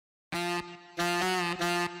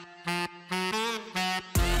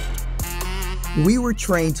We were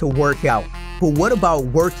trained to work out, but what about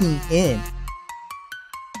working in?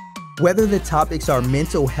 Whether the topics are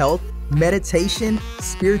mental health, meditation,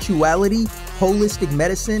 spirituality, holistic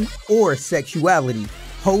medicine, or sexuality,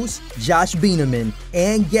 host Josh Bieneman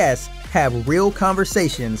and guests have real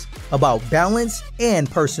conversations about balance and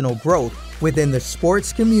personal growth within the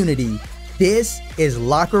sports community. This is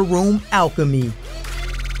Locker Room Alchemy.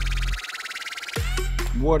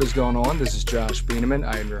 What is going on? This is Josh Bieneman.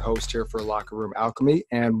 I am your host here for Locker Room Alchemy,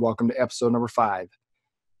 and welcome to episode number 5.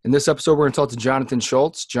 In this episode, we're going to talk to Jonathan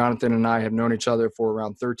Schulz. Jonathan and I have known each other for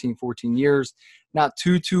around 13, 14 years. Not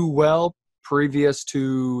too well previous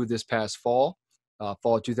to this past fall of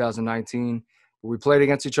 2019. We played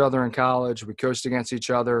against each other in college. We coached against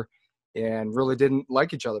each other and really didn't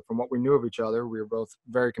like each other from what we knew of each other. We were both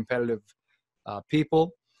very competitive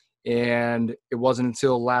people. And it wasn't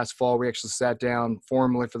until last fall we actually sat down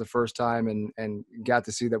formally for the first time and got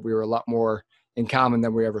to see that we were a lot more in common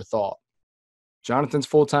than we ever thought. Jonathan's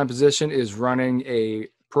full-time position is running a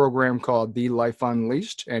program called The Life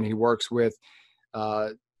Unleashed, and he works with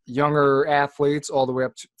younger athletes all the way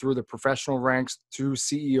up through the professional ranks to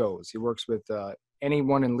CEOs. He works with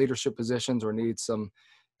anyone in leadership positions or needs some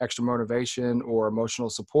extra motivation or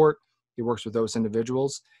emotional support. He works with those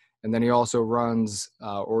individuals. And then he also runs,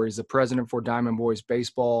 or he's the president for Diamond Boys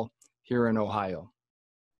Baseball here in Ohio.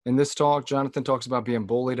 In this talk, Jonathan talks about being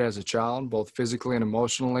bullied as a child, both physically and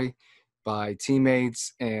emotionally, by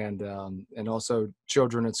teammates and also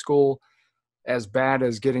children at school, as bad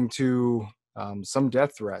as getting to some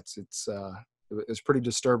death threats. It's pretty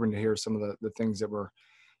disturbing to hear some of the things that were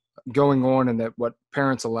going on and that what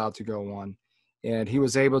parents allowed to go on. And he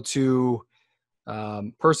was able to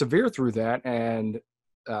persevere through that and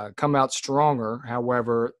come out stronger.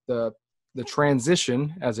 However, the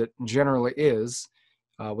transition, as it generally is,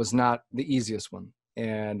 was not the easiest one.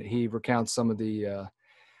 And he recounts some of the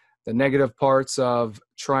negative parts of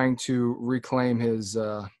trying to reclaim his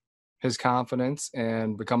confidence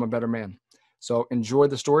and become a better man. So enjoy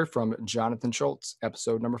the story from Jonathan Schulz,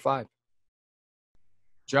 episode number 5.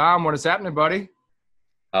 John, what is happening, buddy?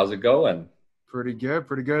 How's it going? Pretty good.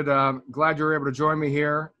 Glad you were able to join me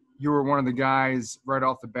here. You were one of the guys right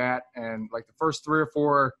off the bat, and like the first 3 or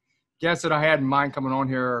 4 guests that I had in mind coming on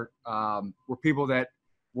here were people that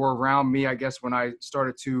were around me, I guess, when I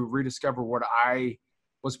started to rediscover what I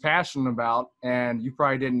was passionate about, and you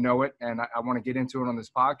probably didn't know it, and I want to get into it on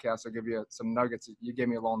this podcast. I'll give you some nuggets that you gave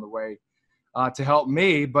me along the way to help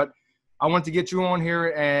me, but I want to get you on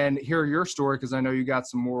here and hear your story because I know you got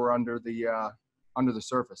some more under the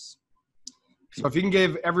surface. So if you can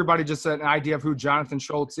give everybody just an idea of who Jonathan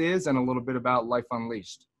Schulz is and a little bit about Life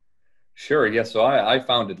Unleashed. Sure. Yeah. So I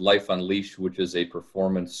founded Life Unleashed, which is a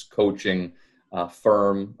performance coaching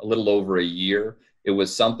firm, a little over a year. It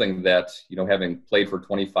was something that, having played for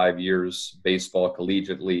 25 years, baseball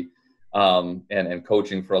collegiately, and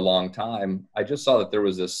coaching for a long time, I just saw that there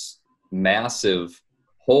was this massive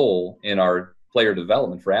hole in our player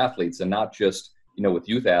development for athletes, and not just, with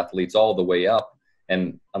youth athletes all the way up.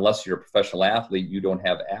 And unless you're a professional athlete, you don't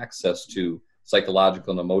have access to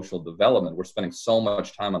psychological and emotional development. We're spending so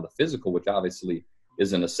much time on the physical, which obviously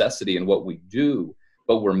is a necessity in what we do,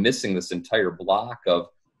 but we're missing this entire block of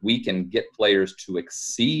we can get players to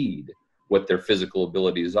exceed what their physical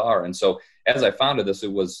abilities are. And so as I founded this,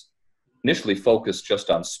 it was initially focused just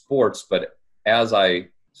on sports, but as I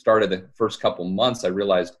started the first couple months, I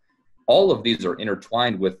realized all of these are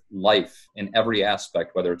intertwined with life in every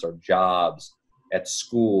aspect, whether it's our jobs, at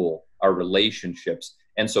school, our relationships.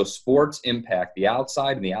 And so sports impact the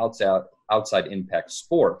outside, and the outside impact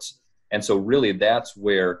sports. And so really that's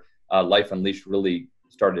where Life Unleashed really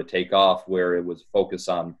started to take off, where it was focused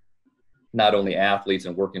on not only athletes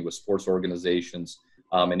and working with sports organizations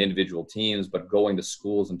and individual teams, but going to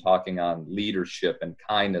schools and talking on leadership and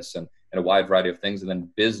kindness and a wide variety of things. And then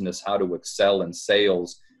business, how to excel in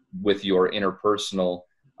sales with your interpersonal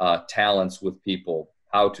talents with people,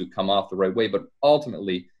 how to come off the right way. But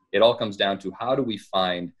ultimately, it all comes down to how do we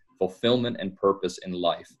find fulfillment and purpose in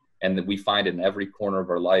life? And that we find it in every corner of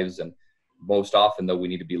our lives. And most often, though, we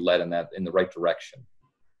need to be led in the right direction.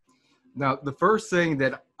 Now, the first thing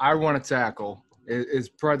that I want to tackle is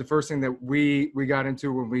probably the first thing that we got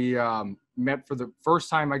into when we met for the first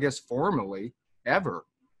time, I guess, formally ever,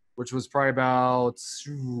 which was probably about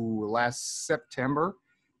last September,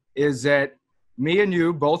 is that me and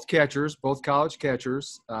you, both college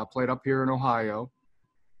catchers, played up here in Ohio,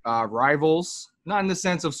 rivals, not in the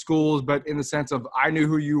sense of schools, but in the sense of I knew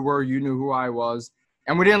who you were, you knew who I was,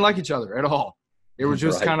 and we didn't like each other at all. It was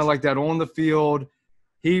just kind of like that on the field.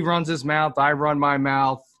 He runs his mouth, I run my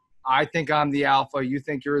mouth. I think I'm the alpha, you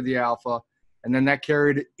think you're the alpha. And then that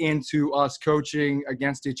carried into us coaching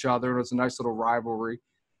against each other. It was a nice little rivalry.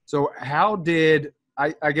 So how did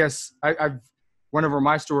I guess I've went over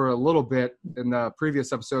my story a little bit in the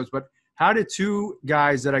previous episodes, but how did two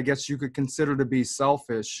guys that I guess you could consider to be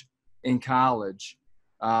selfish in college,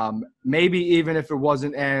 maybe even if it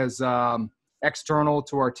wasn't as external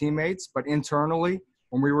to our teammates, but internally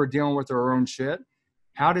when we were dealing with our own shit,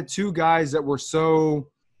 how did two guys that were so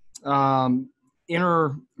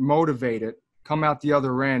inner motivated come out the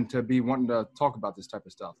other end to be wanting to talk about this type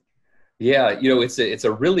of stuff? Yeah, it's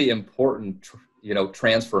a really important,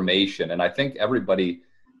 transformation. And I think everybody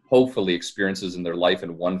hopefully experiences in their life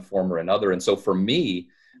in one form or another. And so for me,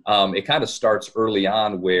 it kind of starts early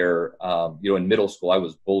on where, in middle school, I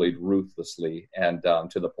was bullied ruthlessly and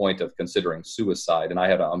to the point of considering suicide. And I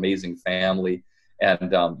had an amazing family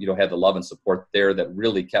and, had the love and support there that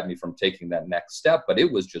really kept me from taking that next step. But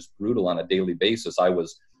it was just brutal on a daily basis.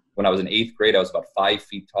 When I was in 8th grade, I was about 5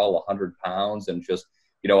 feet tall, 100 pounds, and just,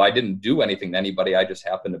 I didn't do anything to anybody. I just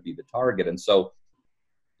happened to be the target. And so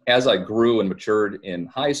as I grew and matured in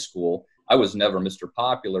high school, I was never Mr.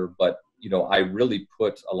 Popular, but, I really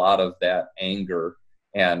put a lot of that anger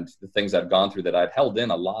and the things I'd gone through that I'd held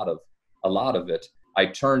in a lot of it. I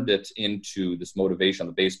turned it into this motivation on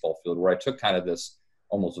the baseball field where I took kind of this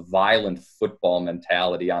almost violent football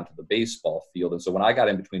mentality onto the baseball field. And so when I got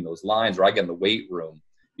in between those lines or I get in the weight room,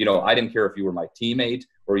 I didn't care if you were my teammate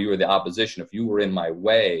or you were the opposition. If you were in my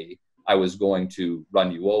way, I was going to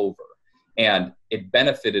run you over. And it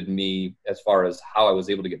benefited me as far as how I was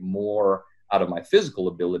able to get more out of my physical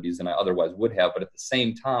abilities than I otherwise would have. But at the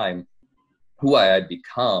same time, who I had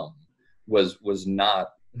become was not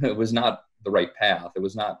the right path. It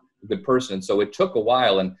was not a good person. And so it took a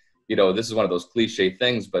while. And, this is one of those cliche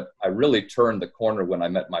things, but I really turned the corner when I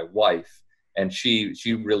met my wife. And she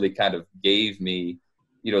really kind of gave me,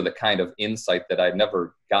 the kind of insight that I'd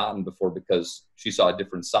never gotten before because she saw a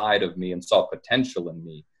different side of me and saw potential in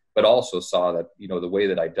me, but also saw that, the way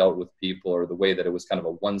that I dealt with people or the way that it was kind of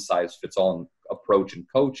a one-size-fits-all approach in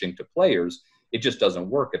coaching to players, it just doesn't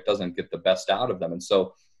work. It doesn't get the best out of them. And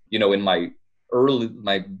so, in my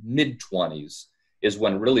mid-20s is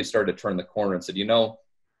when really started to turn the corner and said,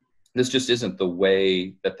 this just isn't the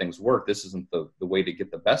way that things work. This isn't the way to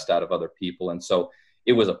get the best out of other people. And so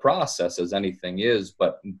it was a process as anything is,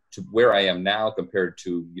 but to where I am now compared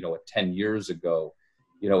to, 10 years ago,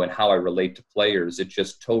 and how I relate to players, it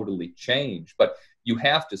just totally changed. But you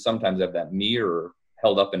have to sometimes have that mirror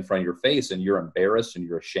held up in front of your face and you're embarrassed and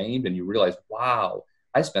you're ashamed and you realize, wow,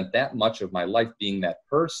 I spent that much of my life being that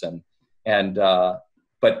person. And,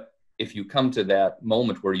 but if you come to that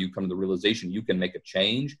moment where you come to the realization you can make a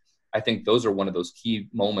change, I think those are one of those key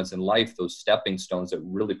moments in life, those stepping stones that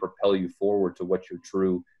really propel you forward to what your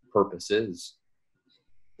true purpose is.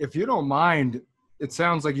 If you don't mind, it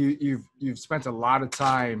sounds like you've spent a lot of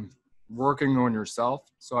time working on yourself.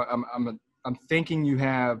 So I'm thinking you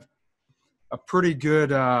have a pretty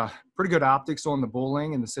good optics on the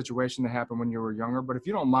bullying and the situation that happened when you were younger. But if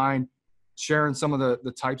you don't mind sharing some of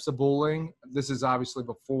the types of bullying, this is obviously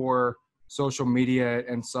before social media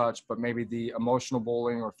and such, but maybe the emotional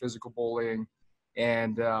bullying or physical bullying,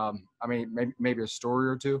 and maybe a story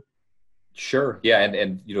or two. Sure. Yeah.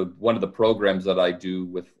 And one of the programs that I do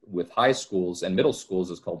with high schools and middle schools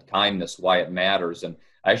is called Kindness, Why It Matters. And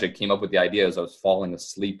I actually came up with the idea as I was falling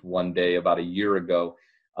asleep one day about a year ago,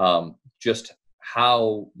 just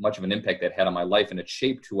how much of an impact that had on my life, and it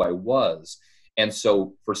shaped who I was. And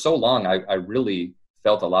so for so long, I really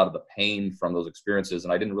felt a lot of the pain from those experiences,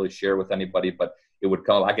 and I didn't really share with anybody, but it would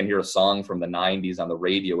come, I can hear a song from the 90s on the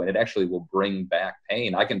radio and it actually will bring back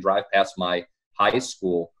pain. I can drive past my high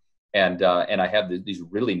school and I have these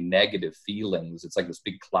really negative feelings. It's like this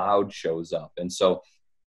big cloud shows up. And so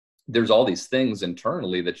there's all these things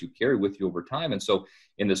internally that you carry with you over time. And so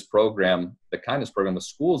in this program, the Kindness program with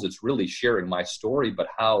schools, it's really sharing my story, but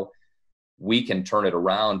how we can turn it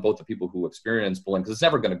around, both the people who experience bullying, because it's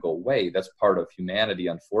never going to go away. That's part of humanity,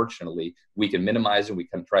 unfortunately. We can minimize it. We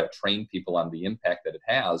can try to train people on the impact that it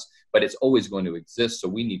has, but it's always going to exist. So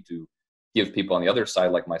we need to give people on the other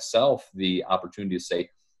side, like myself, the opportunity to say,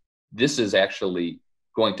 this is actually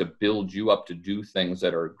going to build you up to do things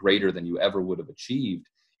that are greater than you ever would have achieved.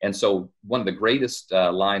 And so one of the greatest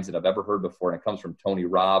lines that I've ever heard before, and it comes from Tony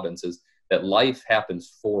Robbins, is that life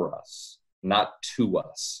happens for us, not to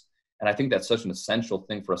us. And I think that's such an essential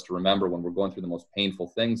thing for us to remember when we're going through the most painful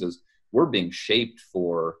things, is we're being shaped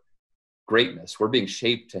for greatness. We're being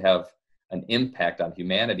shaped to have an impact on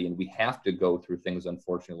humanity. And we have to go through things,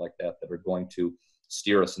 unfortunately, like that are going to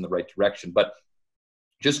steer us in the right direction. But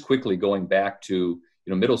just quickly going back to,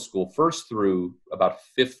 middle school, first through about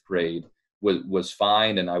 5th grade, was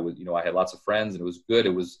fine. And I was, I had lots of friends and it was good.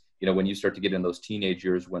 It was, when you start to get in those teenage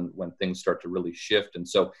years when things start to really shift. And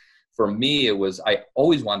so for me, I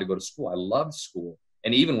always wanted to go to school. I loved school.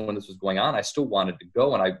 And even when this was going on, I still wanted to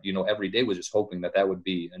go. And I, every day was just hoping that would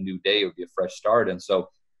be a new day. It would be a fresh start. And so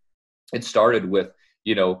it started with,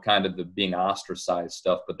 kind of the being ostracized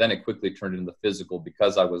stuff, but then it quickly turned into the physical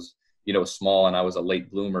because I was, small and I was a late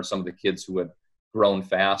bloomer. Some of the kids who had grown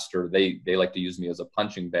faster, they like to use me as a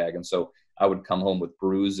punching bag. And so I would come home with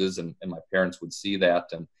bruises and my parents would see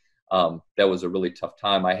that. And that was a really tough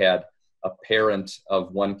time. I had a parent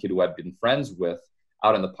of one kid who I'd been friends with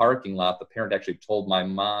out in the parking lot. The parent actually told my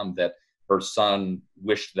mom that her son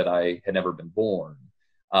wished that I had never been born.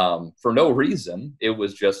 For no reason. It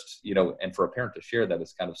was just, and for a parent to share that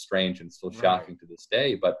is kind of strange and still shocking to this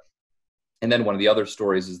day. And then one of the other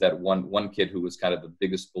stories is that one kid who was kind of the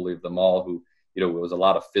biggest bully of them all, who, it was a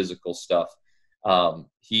lot of physical stuff.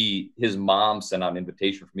 His mom sent out an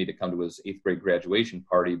invitation for me to come to his 8th grade graduation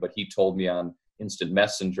party, but he told me on instant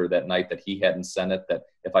messenger that night that he hadn't sent it, that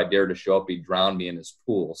if I dared to show up, he'd drown me in his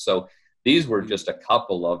pool. So these were just a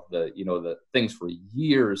couple of the, the things for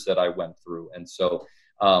years that I went through. And so,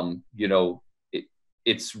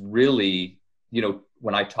 it's really,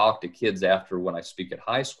 when I talk to kids after, when I speak at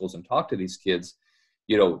high schools and talk to these kids,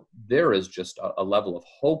 there is just a level of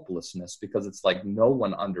hopelessness because it's like no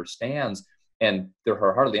one understands. And there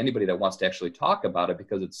are hardly anybody that wants to actually talk about it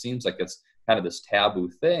because it seems like it's kind of this taboo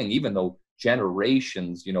thing, even though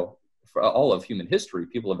generations, for all of human history,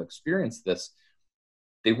 people have experienced this.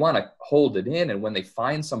 They want to hold it in. And when they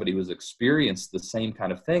find somebody who's experienced the same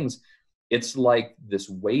kind of things, it's like this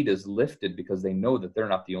weight is lifted because they know that they're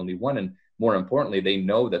not the only one. And more importantly, they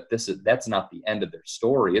know that that's not the end of their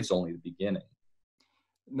story. It's only the beginning.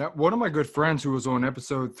 Now, one of my good friends who was on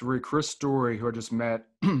episode 3, Chris Story, who I just met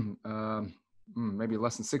maybe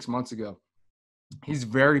less than 6 months ago, he's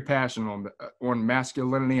very passionate on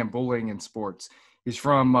masculinity and bullying in sports. He's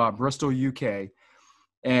from Bristol, UK,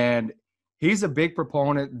 and he's a big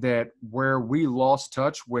proponent that where we lost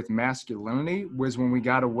touch with masculinity was when we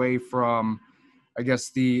got away from, I guess,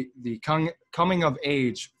 the coming of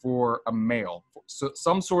age for a male. So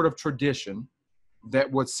some sort of tradition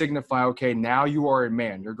that would signify, okay, now you are a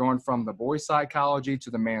man. You're going from the boy psychology to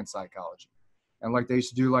the man psychology. And like they used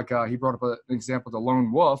to do, like he brought up an example, the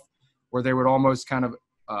lone wolf, where they would almost kind of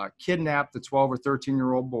kidnap the 12 or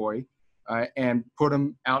 13-year-old boy and put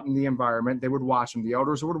him out in the environment. They would watch him. The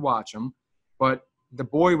elders would watch him. But the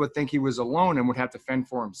boy would think he was alone and would have to fend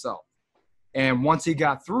for himself. And once he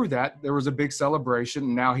got through that, there was a big celebration.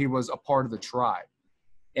 And now he was a part of the tribe.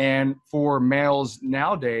 And for males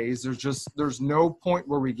nowadays, there's no point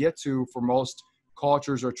where we get to for most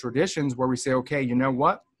cultures or traditions where we say, okay, you know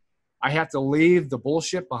what? I have to leave the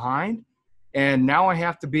bullshit behind. And now I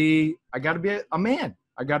got to be a man.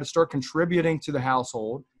 I got to start contributing to the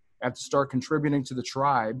household. I have to start contributing to the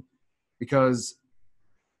tribe because,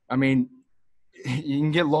 I mean, you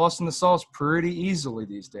can get lost in the sauce pretty easily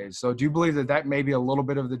these days. So do you believe that may be a little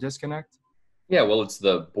bit of the disconnect? Yeah, well, it's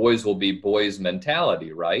the boys will be boys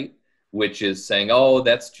mentality, right? Which is saying, oh,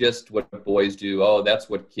 that's just what boys do. Oh, that's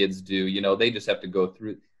what kids do. They just have to go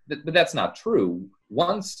through. But that's not true.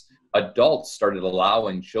 Once adults started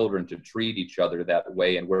allowing children to treat each other that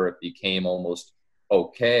way and where it became almost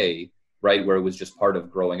okay, right, where it was just part of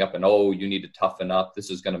growing up and, oh, you need to toughen up. This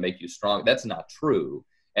is going to make you strong. That's not true.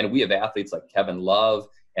 And we have athletes like Kevin Love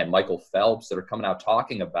and Michael Phelps that are coming out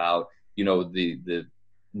talking about, the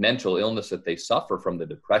mental illness that they suffer from, the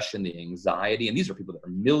depression, the anxiety. And these are people that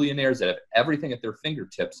are millionaires that have everything at their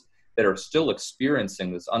fingertips that are still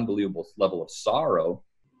experiencing this unbelievable level of sorrow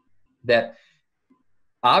that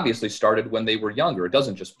obviously started when they were younger. It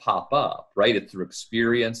doesn't just pop up, right? It's through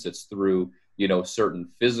experience. It's through, certain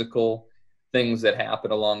physical things that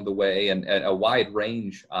happen along the way and a wide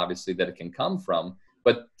range, obviously, that it can come from.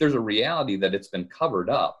 But there's a reality that it's been covered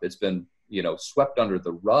up. It's been, swept under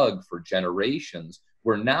the rug for generations,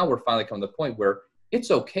 where now we're finally coming to the point where it's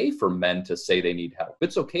okay for men to say they need help.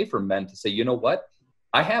 It's okay for men to say, you know what?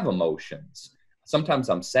 I have emotions. Sometimes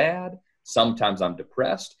I'm sad. Sometimes I'm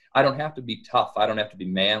depressed. I don't have to be tough. I don't have to be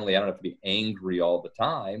manly. I don't have to be angry all the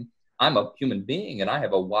time. I'm a human being and I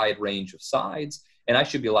have a wide range of sides and I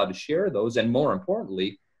should be allowed to share those. And more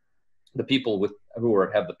importantly, the people who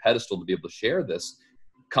have the pedestal to be able to share this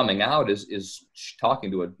coming out is talking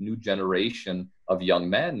to a new generation of young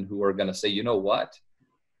men who are going to say, you know what?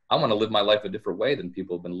 I want to live my life a different way than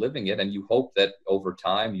people have been living it. And you hope that over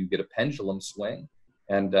time you get a pendulum swing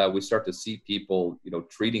and we start to see people,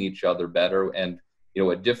 treating each other better and,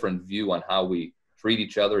 a different view on how we treat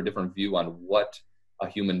each other, a different view on what a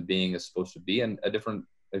human being is supposed to be, and a different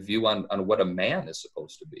view on what a man is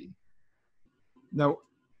supposed to be. Now,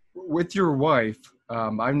 with your wife,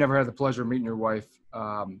 I've never had the pleasure of meeting your wife,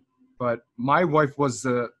 but my wife was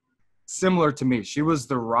similar to me. She was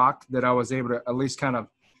the rock that I was able to at least kind of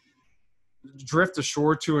drift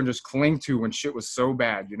ashore to and just cling to when shit was so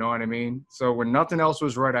bad. You know what I mean? So when nothing else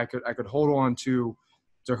was right, I could hold on to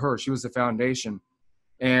her. She was the foundation.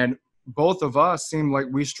 And both of us seemed like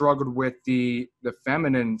we struggled with the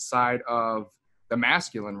feminine side of the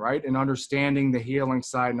masculine, right? And understanding the healing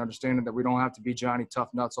side and understanding that we don't have to be Johnny Tough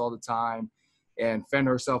Nuts all the time and fend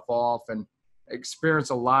ourselves off and experience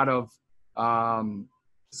a lot of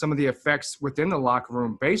some of the effects within the locker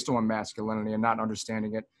room based on masculinity and not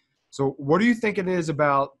understanding it. So what do you think it is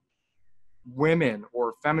about women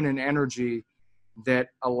or feminine energy that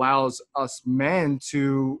allows us men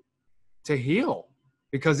to heal?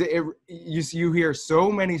 Because you hear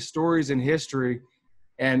so many stories in history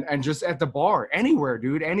and just at the bar, anywhere,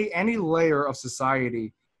 dude, any layer of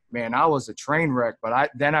society, man, I was a train wreck,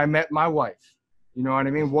 but then I met my wife. You know what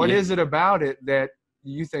I mean? What is it about it that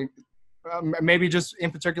you think, maybe just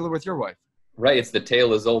in particular with your wife? Right. It's the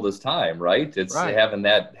tale as old as time, right? It's right. having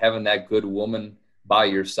that good woman by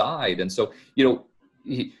your side. And so,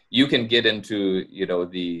 you can get into,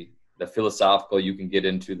 the philosophical, you can get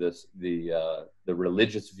into the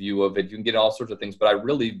religious view of it. You can get all sorts of things, but I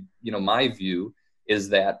really, my view is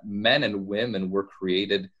that men and women were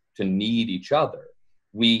created to need each other.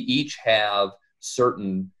 We each have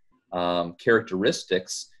certain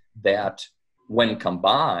characteristics that, when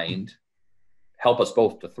combined, help us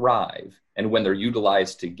both to thrive. And when they're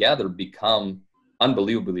utilized together, become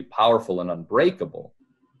unbelievably powerful and unbreakable.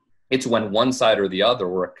 It's when one side or the other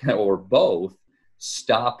or both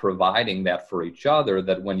stop providing that for each other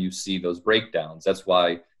that when you see those breakdowns. That's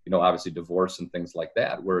why, obviously divorce and things like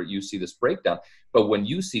that, where you see this breakdown. But when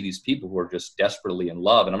you see these people who are just desperately in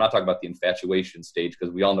love, and I'm not talking about the infatuation stage,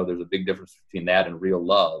 because we all know there's a big difference between that and real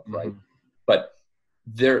love, right? Mm-hmm. But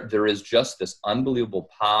there is just this unbelievable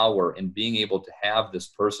power in being able to have this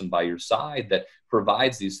person by your side that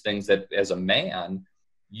provides these things that, as a man,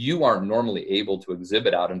 you aren't normally able to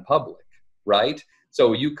exhibit out in public, right?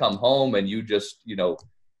 So you come home and you just,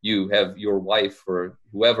 you have your wife or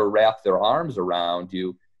whoever wrap their arms around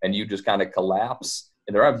you, and you just kind of collapse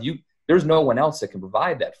in their arms. There's no one else that can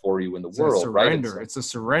provide that for you in the world, right? It's a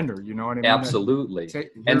surrender, you know what I mean? Absolutely.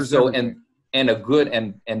 And so, everything. and a good,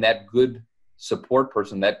 and that good support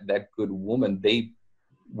person, that good woman,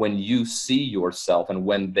 when you see yourself and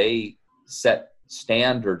when they set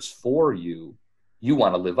standards for you, you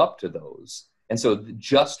want to live up to those. And so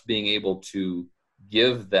just being able to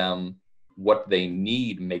give them what they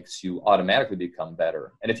need makes you automatically become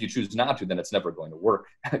better. And if you choose not to, then it's never going to work,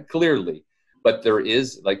 clearly. But there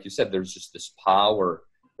is, like you said, there's just this power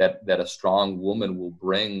that a strong woman will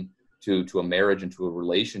bring to a marriage and to a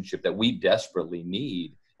relationship that we desperately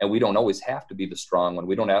need. And we don't always have to be the strong one.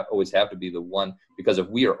 We don't always have to be the one, because if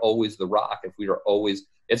we are always the rock,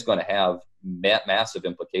 it's going to have massive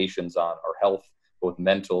implications on our health, both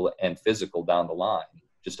mental and physical, down the line,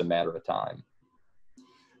 just a matter of time.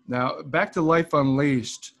 Now, back to Life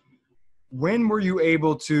Unleashed. When were you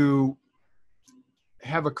able to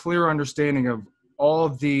have a clear understanding of all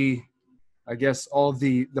the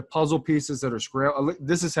puzzle pieces that are scrambled?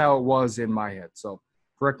 This is how it was in my head, so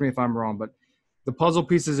correct me if I'm wrong, but the puzzle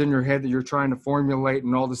pieces in your head that you're trying to formulate,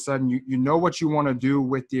 and all of a sudden you know what you want to do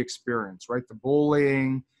with the experience, right? The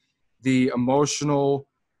bullying, the emotional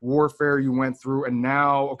warfare you went through, and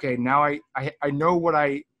now I know what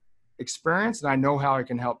I experienced, and I know how I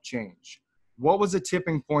can help change. What was a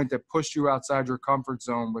tipping point that pushed you outside your comfort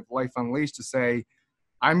zone with Life Unleashed to say,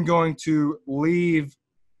 I'm going to leave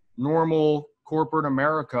normal corporate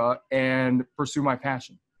America and pursue my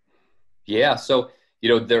passion? Yeah. So,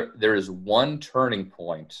 there is one turning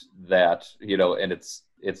point that, and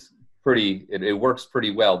it works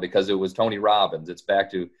pretty well, because it was Tony Robbins. It's back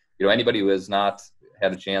to, anybody who has not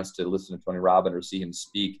had a chance to listen to Tony Robbins or see him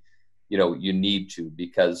speak, you need to,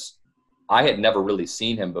 because I had never really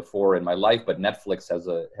seen him before in my life, but Netflix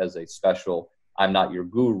has a special, I'm Not Your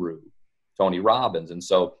Guru, Tony Robbins. And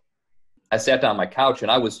so I sat down on my couch, and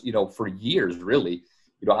I was, for years, really,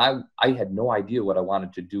 I had no idea what I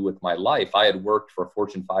wanted to do with my life. I had worked for a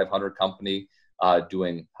Fortune 500 company,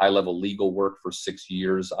 doing high-level legal work for 6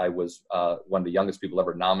 years. I was one of the youngest people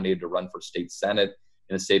ever nominated to run for state senate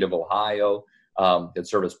in the state of Ohio. Had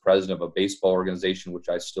served as president of a baseball organization, which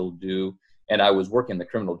I still do. And I was working in the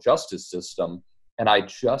criminal justice system, and I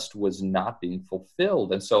just was not being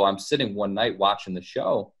fulfilled. And so I'm sitting one night watching the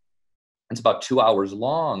show. It's about 2 hours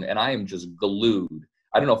long, and I am just glued.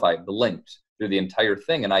 I don't know if I blinked through the entire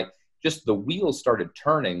thing. And I just the wheels started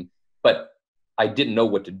turning, but I didn't know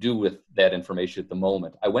what to do with that information at the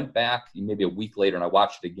moment. I went back maybe a week later and I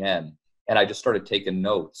watched it again, and I just started taking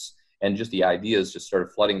notes, and just the ideas just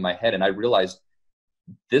started flooding my head. And I realized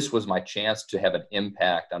this was my chance to have an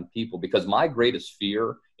impact on people, because my greatest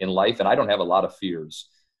fear in life, and I don't have a lot of fears,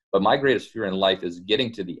 but my greatest fear in life is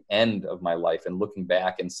getting to the end of my life and looking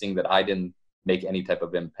back and seeing that I didn't make any type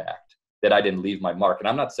of impact, that I didn't leave my mark. And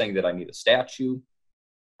I'm not saying that I need a statue.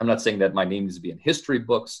 I'm not saying that my name needs to be in history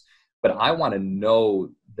books, but I want to know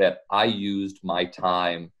that I used my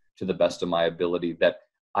time to the best of my ability, that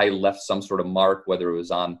I left some sort of mark, whether it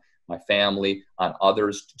was on my family, on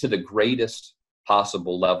others, to the greatest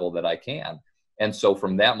possible level that I can. And so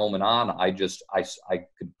from that moment on, I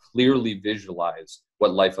could clearly visualize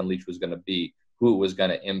what Life Unleashed was going to be, who it was going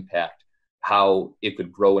to impact, how it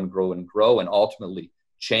could grow and grow and grow, and ultimately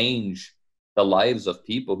change the lives of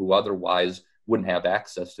people who otherwise wouldn't have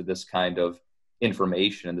access to this kind of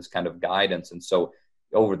information and this kind of guidance. And so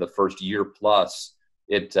over the first year plus,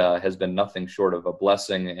 it has been nothing short of a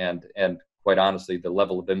blessing. And quite honestly, the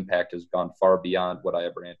level of impact has gone far beyond what I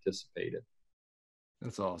ever anticipated.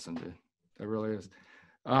 That's awesome, dude. That really is.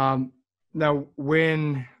 Now,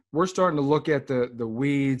 when we're starting to look at the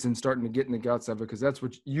weeds and starting to get in the guts of it, because that's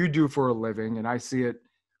what you do for a living, and I see it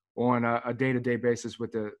on a day-to-day basis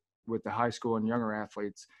with the high school and younger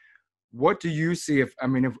athletes. What do you see if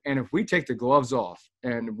we take the gloves off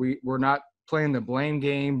and we're not playing the blame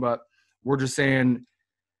game, but we're just saying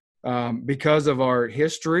because of our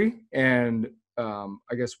history and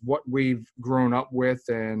I guess what we've grown up with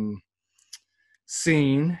and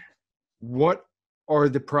seen, what are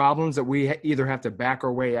the problems that we either have to back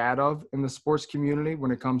our way out of in the sports community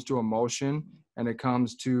when it comes to emotion and it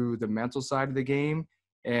comes to the mental side of the game,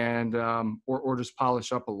 and or just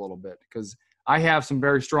polish up a little bit? Because I have some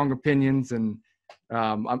very strong opinions, and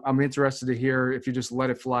I'm interested to hear, if you just let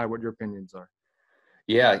it fly, what your opinions are.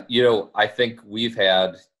 Yeah, I think we've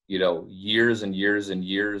had, years and years and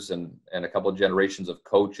years and a couple of generations of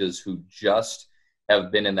coaches who just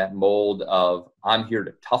have been in that mold of, I'm here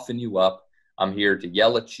to toughen you up, I'm here to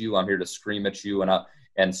yell at you, I'm here to scream at you,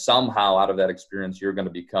 and somehow out of that experience, you're going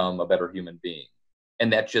to become a better human being.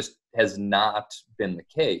 And that just has not been the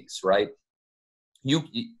case, right?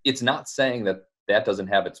 It's not saying that doesn't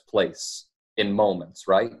have its place in moments,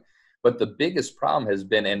 right? But the biggest problem has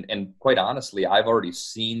been, and quite honestly, I've already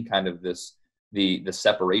seen kind of the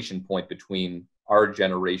separation point between our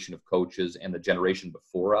generation of coaches and the generation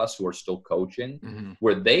before us who are still coaching,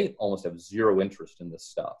 where they almost have zero interest in this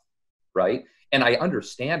stuff, right? And I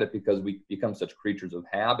understand it, because we become such creatures of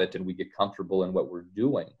habit and we get comfortable in what we're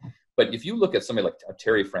doing. But if you look at somebody like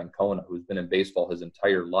Terry Francona, who's been in baseball his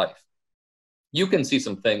entire life, you can see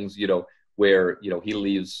some things, where, he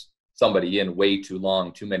leaves somebody in way too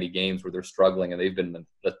long, too many games where they're struggling and they've been in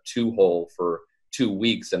the 2-hole for 2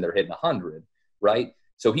 weeks and they're hitting 100, right?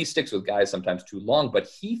 So he sticks with guys sometimes too long, but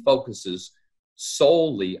he focuses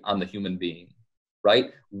solely on the human being,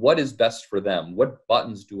 right? What is best for them? What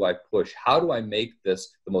buttons do I push? How do I make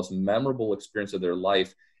this the most memorable experience of their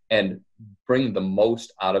life and bring the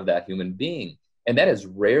most out of that human being? And that has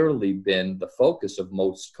rarely been the focus of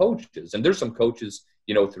most coaches. And there's some coaches,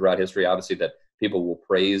 throughout history, obviously, that people will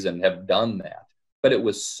praise and have done that. But it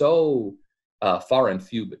was so far and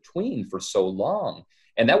few between for so long.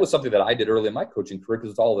 And that was something that I did early in my coaching career,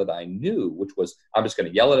 because it's all that I knew, which was, I'm just going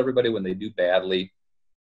to yell at everybody when they do badly,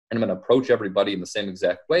 and I'm going to approach everybody in the same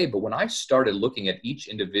exact way. But when I started looking at each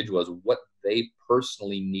individual as what they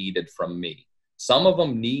personally needed from me, some of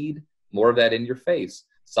them need more of that in your face.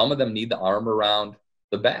 Some of them need the arm around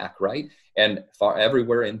the back, right? And far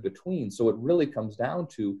everywhere in between. So it really comes down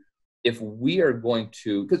to, if we are going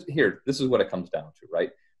to, because this is what it comes down to,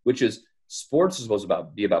 right? Which is, sports is supposed to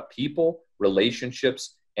be about people,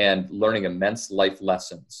 relationships, and learning immense life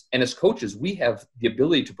lessons. And as coaches, we have the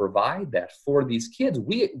ability to provide that for these kids.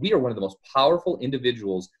 We are one of the most powerful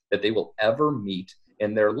individuals that they will ever meet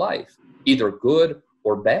in their life, either good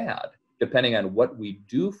or bad, depending on what we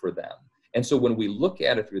do for them. And so when we look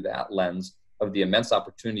at it through that lens of the immense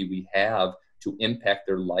opportunity we have to impact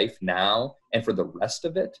their life now and for the rest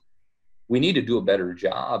of it, we need to do a better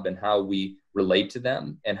job in how we relate to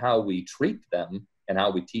them and how we treat them and how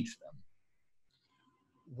we teach them.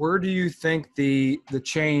 Where do you think the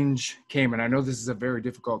change came? And I know this is a very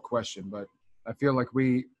difficult question, but I feel like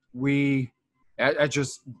we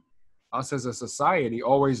just, us as a society,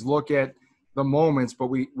 always look at the moments, but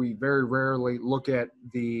we very rarely look at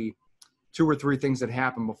the 2 or 3 things that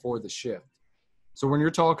happen before the shift. So when you're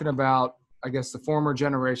talking about, I guess, the former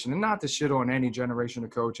generation, and not to shit on any generation of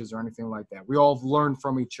coaches or anything like that, we all have learned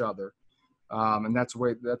from each other. And that's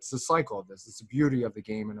the cycle of this. It's the beauty of the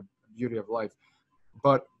game and the beauty of life.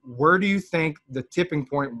 But where do you think the tipping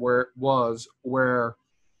point was where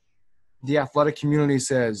the athletic community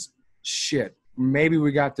says, shit, maybe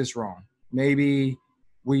we got this wrong. Maybe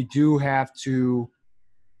we do have to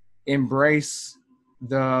embrace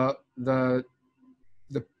the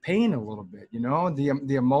pain a little bit,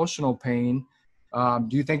 the emotional pain.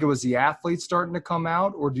 Do you think it was the athletes starting to come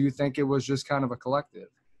out, or do you think it was just kind of a collective?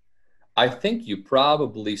 I think you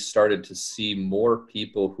probably started to see more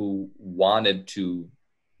people who wanted to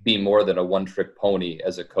be more than a one-trick pony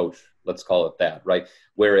as a coach. Let's call it that, right?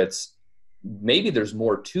 Where it's maybe there's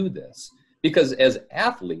more to this, because as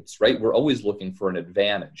athletes, right, we're always looking for an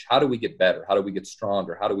advantage. How do we get better? How do we get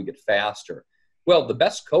stronger? How do we get faster? Well, the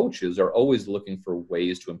best coaches are always looking for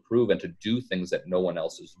ways to improve and to do things that no one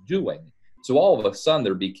else is doing. So all of a sudden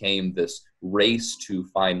there became this race to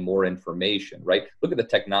find more information, right? Look at the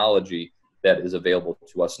technology that is available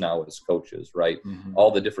to us now as coaches, right? Mm-hmm. All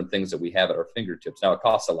the different things that we have at our fingertips. Now it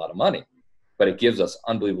costs a lot of money, but it gives us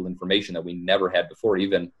unbelievable information that we never had before.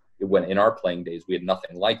 Even when in our playing days, we had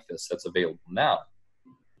nothing like this that's available now.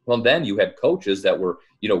 Well, then you had coaches that were,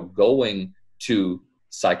 going to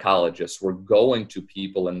psychologists, were going to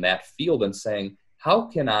people in that field and saying, how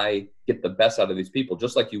can I get the best out of these people,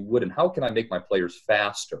 just like you would? And how can I make my players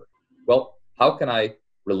faster? Well, how can I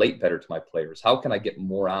relate better to my players? How can I get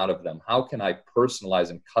more out of them? How can I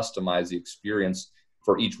personalize and customize the experience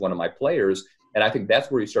for each one of my players? And I think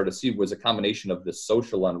that's where you start to see was a combination of this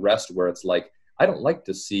social unrest where it's like, I don't like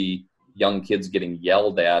to see young kids getting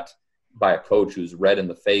yelled at by a coach who's red in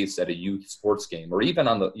the face at a youth sports game, or even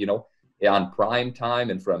on the, on prime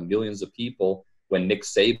time and from millions of people. When Nick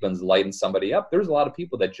Saban's lighting somebody up, there's a lot of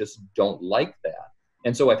people that just don't like that.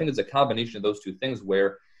 And so I think it's a combination of those two things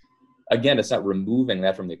where, again, it's not removing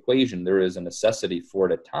that from the equation. There is a necessity for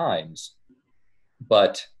it at times,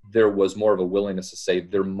 but there was more of a willingness to say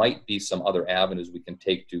there might be some other avenues we can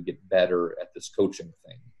take to get better at this coaching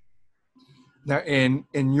thing. Now,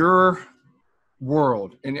 in your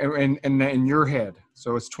world, in your head,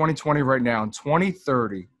 so it's 2020 right now, in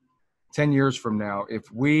 2030, 10 years from now,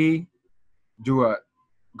 if we do a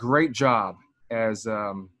great job as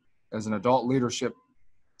an adult leadership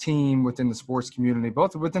team within the sports community,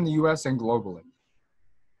 both within the U.S. and globally,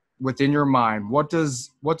 within your mind, what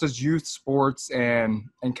does youth sports and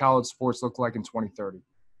college sports look like in 2030?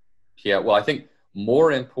 Yeah, well, I think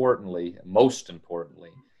most importantly,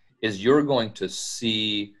 is you're going to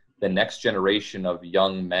see the next generation of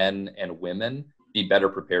young men and women be better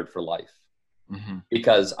prepared for life. Mm-hmm.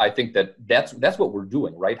 Because I think that's what we're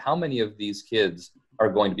doing, right? How many of these kids are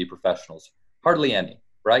going to be professionals? Hardly any,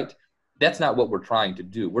 right? That's not what we're trying to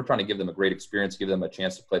do. We're trying to give them a great experience, give them a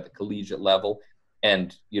chance to play at the collegiate level,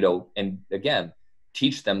 and again,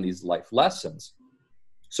 teach them these life lessons.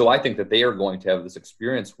 So I think that they are going to have this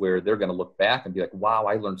experience where they're going to look back and be like, wow,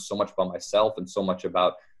 I learned so much about myself and so much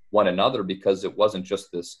about one another, because it wasn't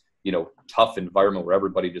just this tough environment where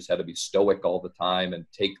everybody just had to be stoic all the time and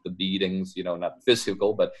take the beatings, not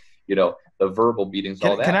physical, but, the verbal beatings,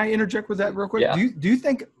 all that. Can I interject with that real quick? Yeah. Do you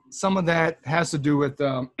think some of that has to do with,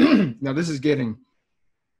 now this is getting,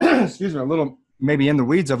 excuse me, a little maybe in the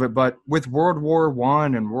weeds of it, but with World War I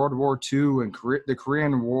and World War II and the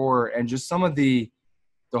Korean War and just some of the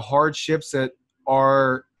hardships that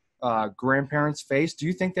our grandparents faced, do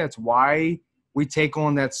you think that's why we take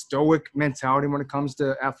on that stoic mentality when it comes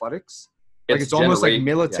to athletics? Like it's almost like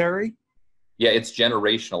military? Yeah, it's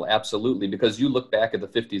generational, absolutely. Because you look back at the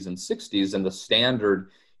 50s and 60s and the standard,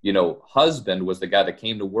 husband was the guy that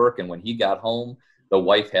came to work, and when he got home, the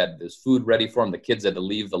wife had this food ready for him. The kids had to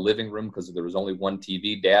leave the living room because there was only one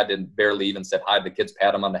TV. Dad didn't barely even said hi. The kids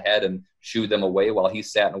pat him on the head and shooed them away while he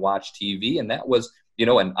sat and watched TV. And that was,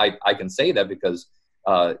 and I can say that because,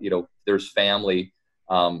 there's family,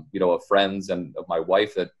 of friends and of my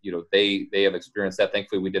wife that, they have experienced that.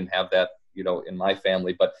 Thankfully, we didn't have that, in my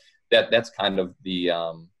family, but that's kind of the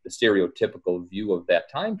stereotypical view of that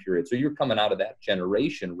time period. So you're coming out of that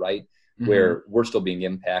generation, right? Mm-hmm. Where we're still being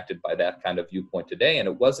impacted by that kind of viewpoint today. And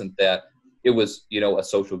it wasn't that, it was, a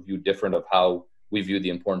social view different of how we view the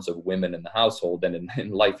importance of women in the household and in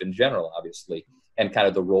life in general, obviously, and kind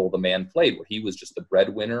of the role the man played, where he was just the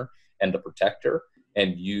breadwinner and the protector.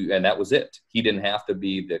 And that was it. He didn't have to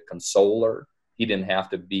be the consoler. He didn't have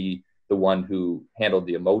to be the one who handled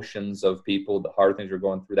the emotions of people, the hard things you're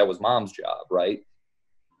going through. That was mom's job, right?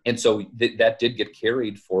 And so that did get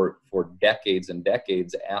carried for decades and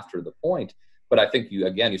decades after the point. But I think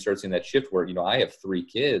you start seeing that shift where, I have 3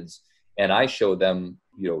 kids and I show them,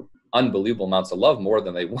 unbelievable amounts of love, more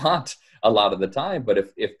than they want a lot of the time. But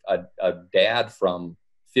if a dad from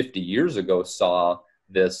 50 years ago saw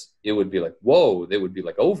this, it would be like, whoa, they would be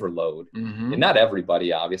like overload. And not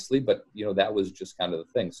everybody, obviously, but that was just kind of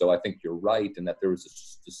the thing. So I think you're right in that there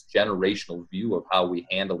was this generational view of how we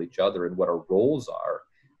handle each other and what our roles are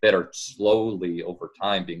that are slowly over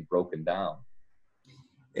time being broken down.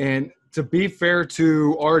 And to be fair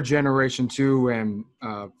to our generation too, and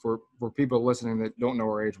for people listening that don't know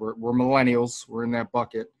our age, we're millennials. We're in that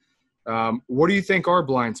bucket. What do you think our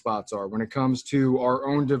blind spots are when it comes to our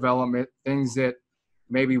own development, things that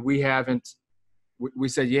maybe we haven't, we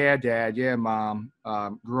said, yeah, dad, yeah, mom,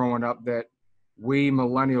 growing up, that we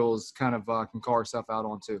millennials kind of can call ourselves out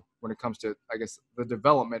onto when it comes to, I guess, the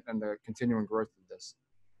development and the continuing growth of this?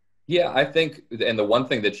 Yeah, I think, and the one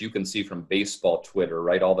thing that you can see from baseball Twitter,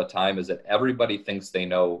 right, all the time is that everybody thinks they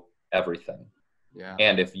know everything. Yeah.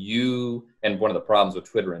 And and one of the problems with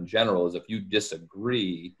Twitter in general is if you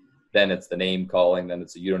disagree, then it's the name calling, then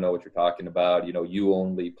it's you don't know what you're talking about. You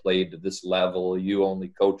only played to this level, you only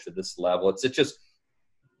coached at this level. It's just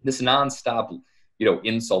this nonstop,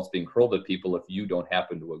 insults being hurled at people if you don't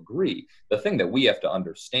happen to agree. The thing that we have to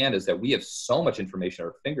understand is that we have so much information at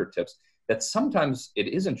our fingertips that sometimes it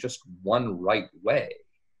isn't just one right way.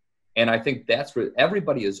 And I think that's where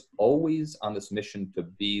everybody is always on this mission to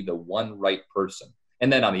be the one right person.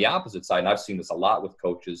 And then on the opposite side, and I've seen this a lot with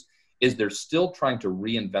coaches, is they're still trying to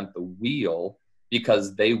reinvent the wheel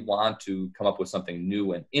because they want to come up with something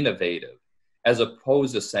new and innovative, as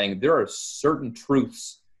opposed to saying there are certain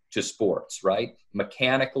truths to sports, right?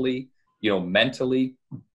 Mechanically, mentally,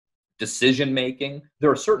 decision-making, there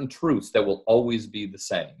are certain truths that will always be the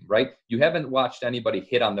same, right? You haven't watched anybody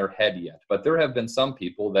hit on their head yet, but there have been some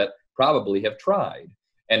people that probably have tried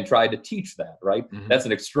to teach that, right? That's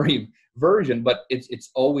an extreme version, but it's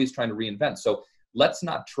always trying to reinvent. So let's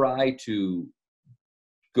not try to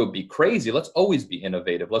go be crazy. Let's always be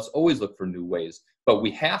innovative. Let's always look for new ways. But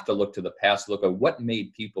we have to look to the past, look at what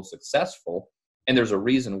made people successful. And there's a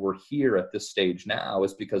reason we're here at this stage now,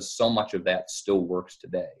 is because so much of that still works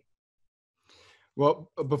today.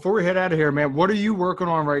 Well, before we head out of here, man, what are you working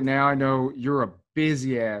on right now? I know you're a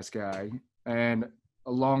busy ass guy, and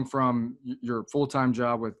along from your full-time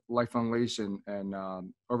job with Life Unleashed and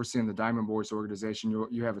overseeing the Diamond Boys organization,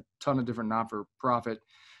 you have a ton of different not-for-profit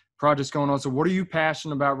projects going on. So what are you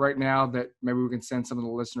passionate about right now that maybe we can send some of the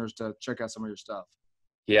listeners to check out some of your stuff?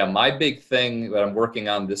 Yeah, my big thing that I'm working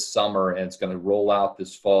on this summer, and it's going to roll out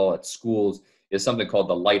this fall at schools, is something called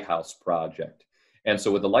the Lighthouse Project. And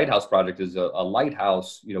so what the Lighthouse Project is, a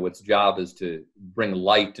lighthouse, its job is to bring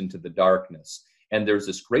light into the darkness. And there's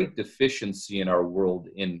this great deficiency in our world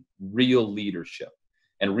in real leadership.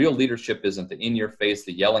 And real leadership isn't the in-your-face,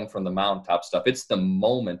 the yelling from the mountaintop stuff. It's the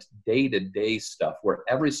moment, day-to-day stuff where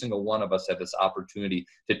every single one of us have this opportunity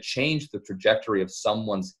to change the trajectory of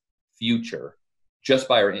someone's future just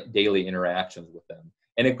by our daily interactions with them.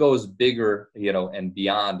 And it goes bigger, and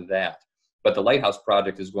beyond that. But the Lighthouse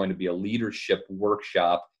Project is going to be a leadership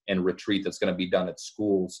workshop and retreat that's going to be done at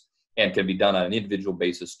schools and can be done on an individual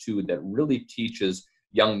basis too, that really teaches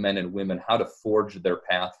young men and women how to forge their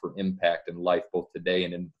path for impact in life, both today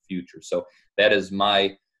and in the future. So that is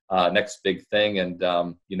my next big thing. And,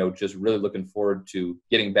 just really looking forward to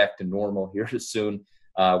getting back to normal here soon.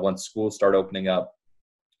 Once schools start opening up,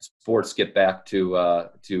 sports get back to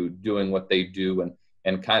doing what they do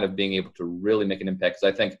and kind of being able to really make an impact.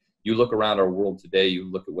 Because I think you look around our world today, you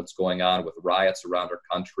look at what's going on with riots around our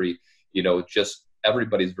country, just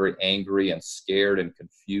everybody's very angry and scared and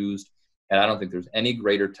confused. And I don't think there's any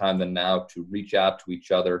greater time than now to reach out to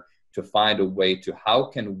each other, to find a way to how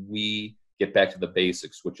can we get back to the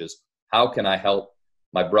basics, which is how can I help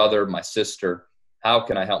my brother, my sister? How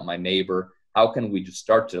can I help my neighbor? How can we just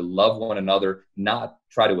start to love one another, not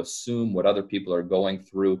try to assume what other people are going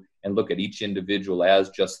through, and look at each individual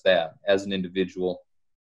as just that, as an individual.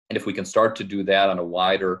 And if we can start to do that on a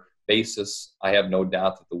wider basis, I have no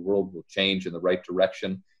doubt that the world will change in the right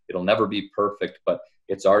direction. It'll never be perfect, but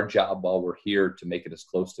it's our job while we're here to make it as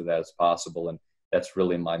close to that as possible. And that's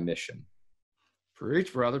really my mission.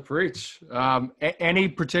 Preach, brother, preach. Any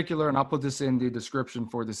particular, and I'll put this in the description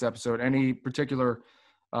for this episode, any particular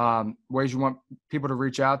ways you want people to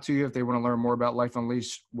reach out to you if they want to learn more about Life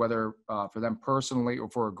Unleashed, whether for them personally or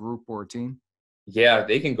for a group or a team? Yeah,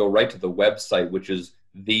 they can go right to the website, which is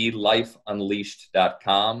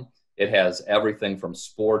thelifeunleashed.com. It has everything from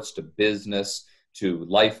sports to business to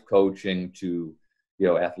life coaching to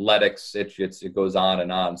athletics. It goes on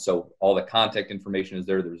and on. So all the contact information is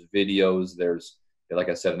there. There's videos. There's, like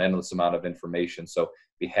I said, an endless amount of information. So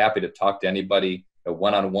be happy to talk to anybody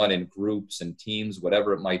one-on-one in groups and teams,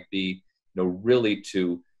 whatever it might be, really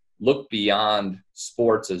to look beyond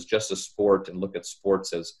sports as just a sport and look at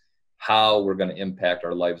sports as how we're going to impact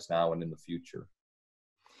our lives now and in the future.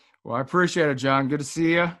 Well, I appreciate it, John. Good to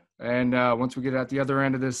see you. And once we get at the other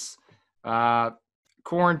end of this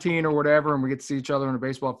quarantine or whatever, and we get to see each other on a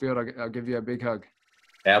baseball field, I'll give you a big hug.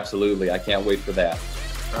 Absolutely. I can't wait for that.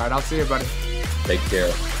 All right. I'll see you, buddy. Take care.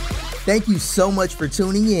 Thank you so much for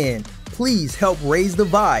tuning in. Please help raise the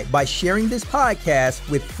vibe by sharing this podcast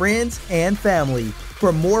with friends and family.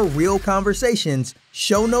 For more real conversations,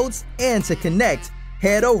 show notes, and to connect,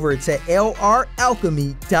 head over to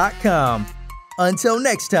lralchemy.com. Until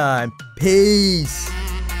next time, peace.